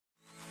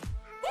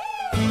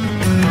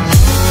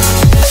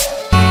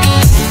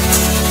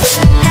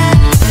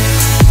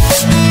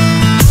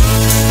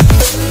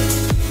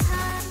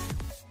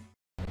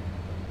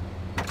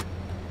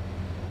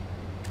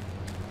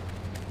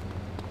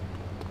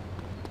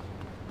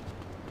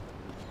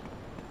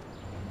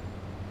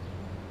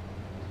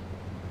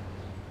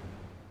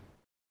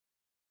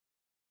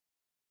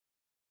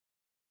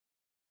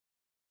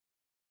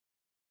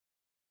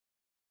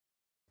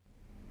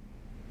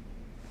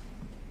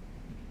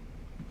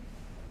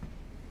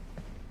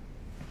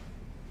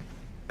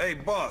Hey,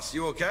 boss,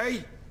 you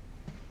okay?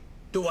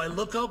 Do I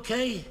look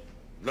okay?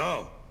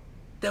 No.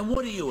 Then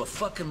what are you, a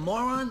fucking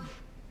moron?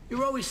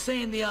 You're always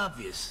saying the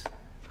obvious.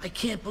 I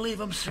can't believe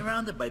I'm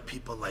surrounded by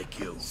people like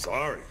you.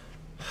 Sorry.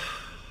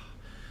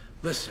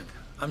 Listen,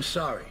 I'm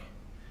sorry.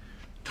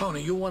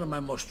 Tony, you're one of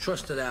my most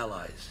trusted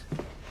allies.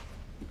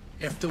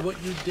 After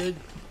what you did,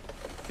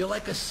 you're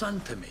like a son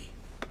to me.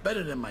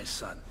 Better than my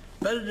son.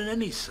 Better than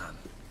any son.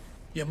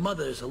 Your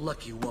mother is a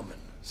lucky woman.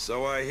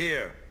 So I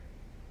hear.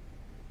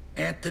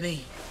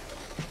 Anthony,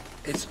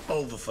 it's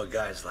over for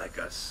guys like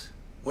us.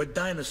 We're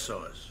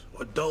dinosaurs,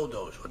 or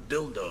dodos, or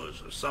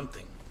dildos, or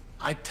something.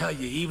 I tell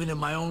you, even in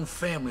my own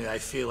family, I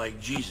feel like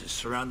Jesus,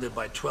 surrounded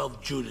by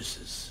 12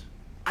 Judases.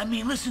 I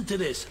mean, listen to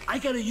this. I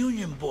got a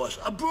union boss,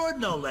 abroad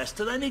no less,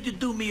 that I need to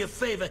do me a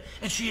favor,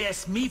 and she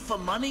asked me for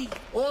money?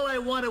 All I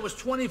wanted was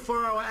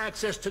 24-hour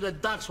access to the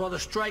docks while the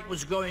strike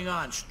was going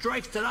on.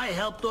 Strikes that I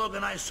helped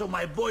organize so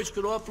my boys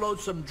could offload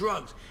some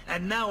drugs.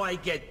 And now I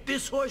get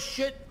this horse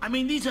shit? I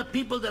mean, these are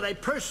people that I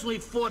personally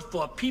fought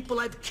for, people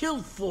I've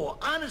killed for,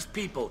 honest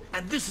people.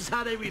 And this is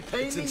how they repay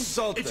me? It's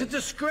insulting. It's a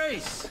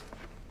disgrace.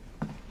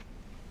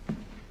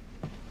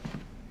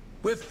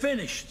 We're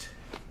finished.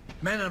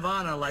 Men of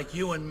honor like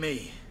you and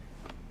me.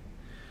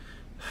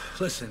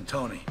 Listen,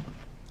 Tony,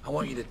 I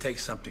want you to take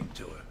something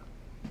to her.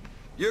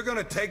 You're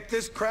gonna take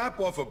this crap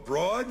off a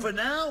broad? For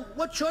now,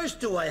 what choice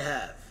do I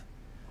have?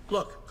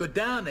 Look, go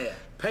down there,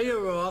 pay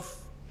her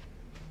off,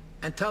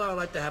 and tell her I'd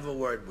like to have a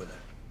word with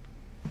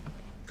her.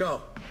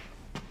 Go.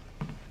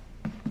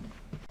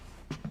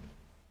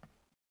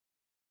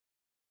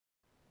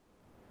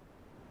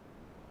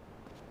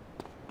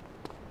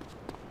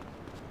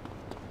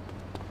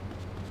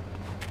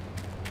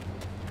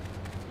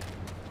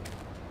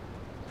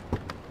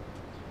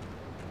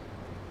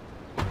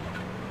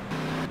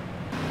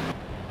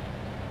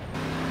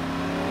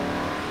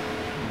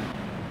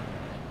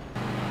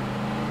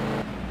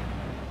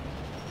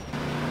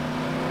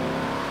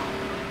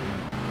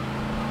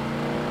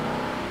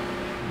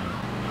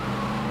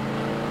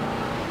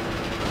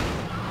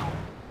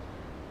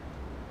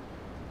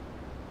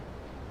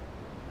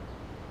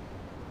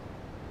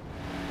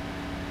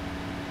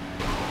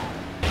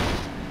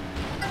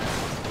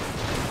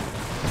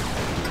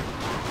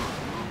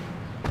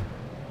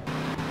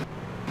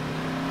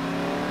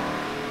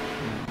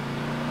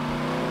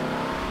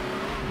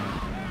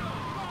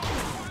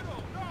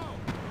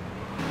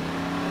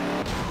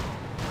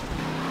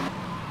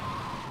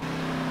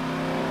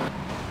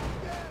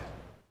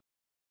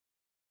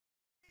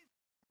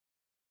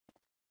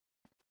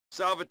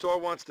 Salvatore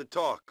wants to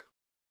talk.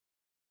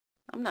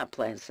 I'm not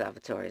playing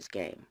Salvatore's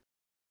game.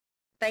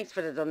 Thanks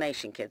for the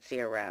donation, kid. See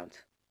you around.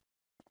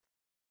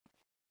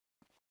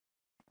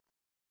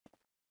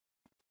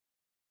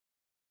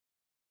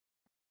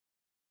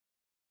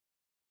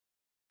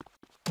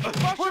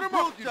 Put him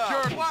up, you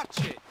jerk!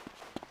 Watch it!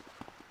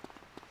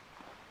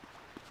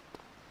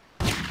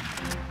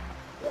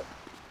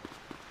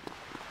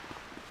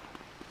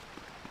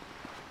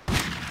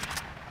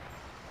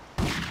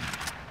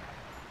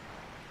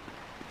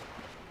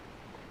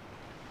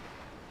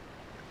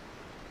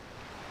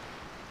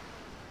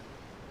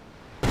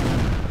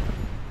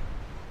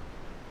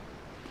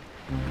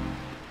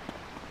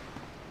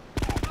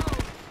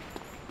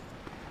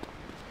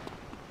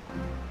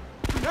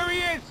 There he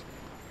is!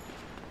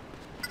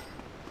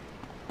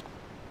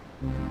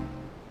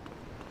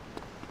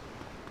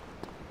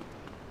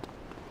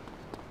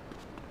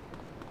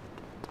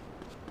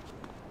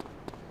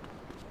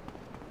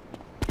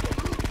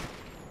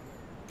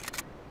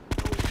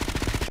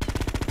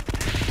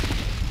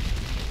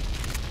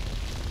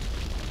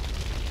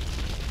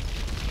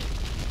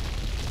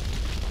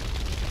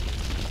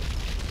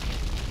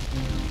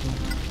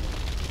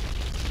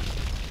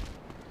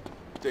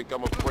 Think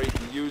I'm afraid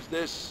to use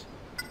this?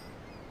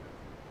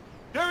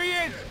 There he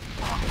is!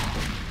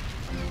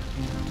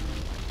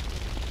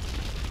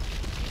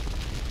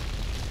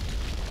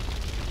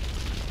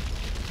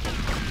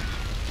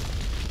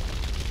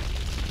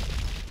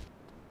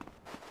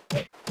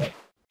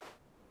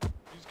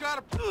 He's got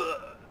a...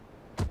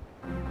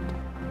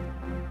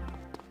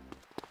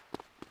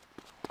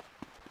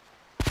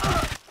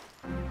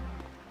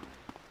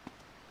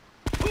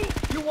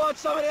 You want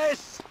some of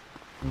this?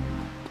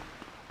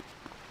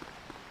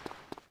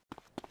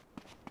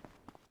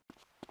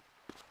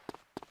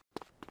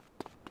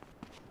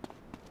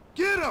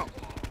 Get him!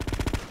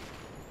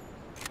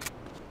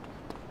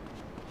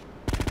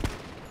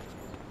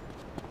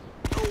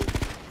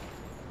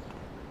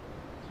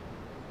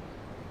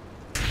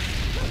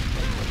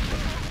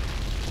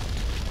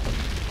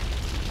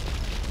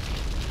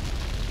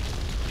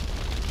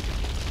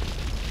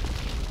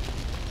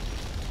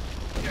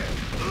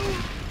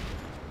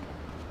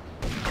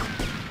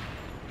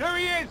 There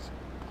he is!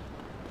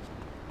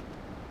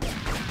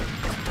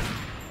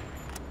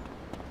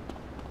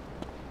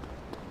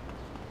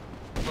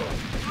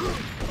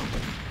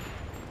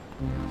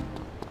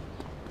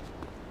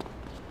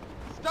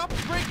 Stop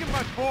breaking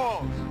my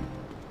balls!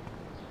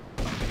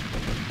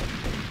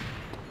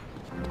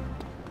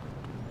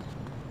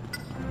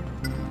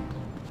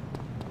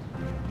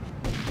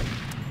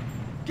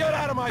 Get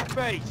out of my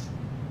face!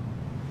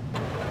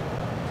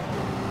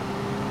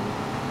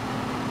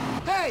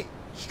 Hey!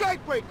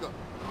 Strikebreaker!